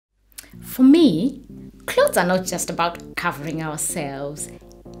For me, clothes are not just about covering ourselves.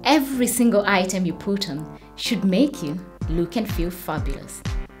 Every single item you put on should make you look and feel fabulous,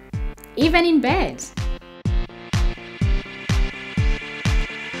 even in bed.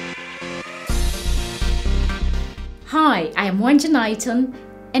 Hi, I am Wanja Knighton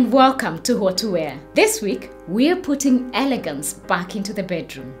and welcome to What to Wear. This week, we are putting elegance back into the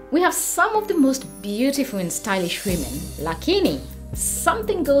bedroom. We have some of the most beautiful and stylish women, lakini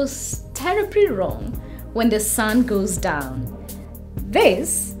something goes terribly wrong when the sun goes down.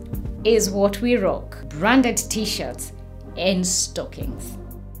 This is what we rock: branded t-shirts and stockings.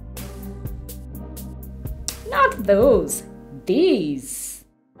 Not those, these.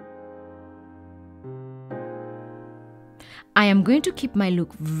 I am going to keep my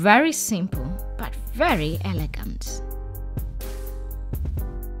look very simple but very elegant.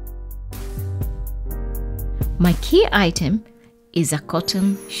 My key item is a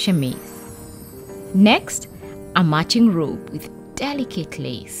cotton chemise. Next, a matching robe with delicate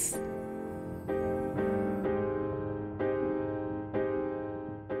lace.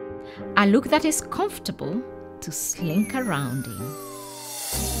 A look that is comfortable to slink around in.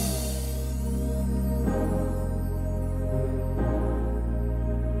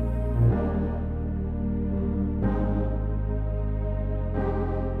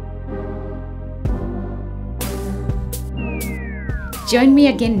 Join me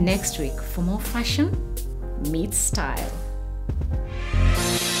again next week for more fashion meets style.